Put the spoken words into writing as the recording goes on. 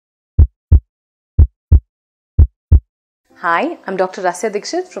Hi, I'm Dr. Rasya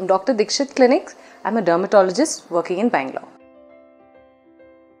Dixit from Dr. Dixit Clinics. I'm a dermatologist working in Bangalore.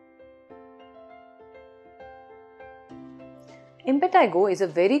 Impetigo is a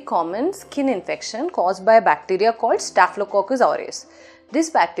very common skin infection caused by a bacteria called Staphylococcus aureus.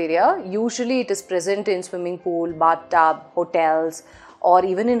 This bacteria, usually it is present in swimming pool, bathtub, hotels or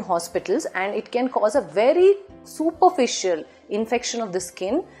even in hospitals, and it can cause a very superficial infection of the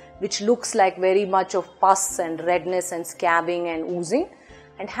skin which looks like very much of pus and redness and scabbing and oozing,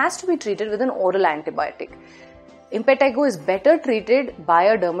 and has to be treated with an oral antibiotic. Impetigo is better treated by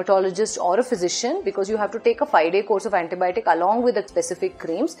a dermatologist or a physician because you have to take a 5-day course of antibiotic along with the specific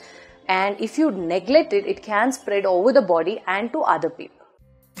creams, and if you neglect it, it can spread over the body and to other people.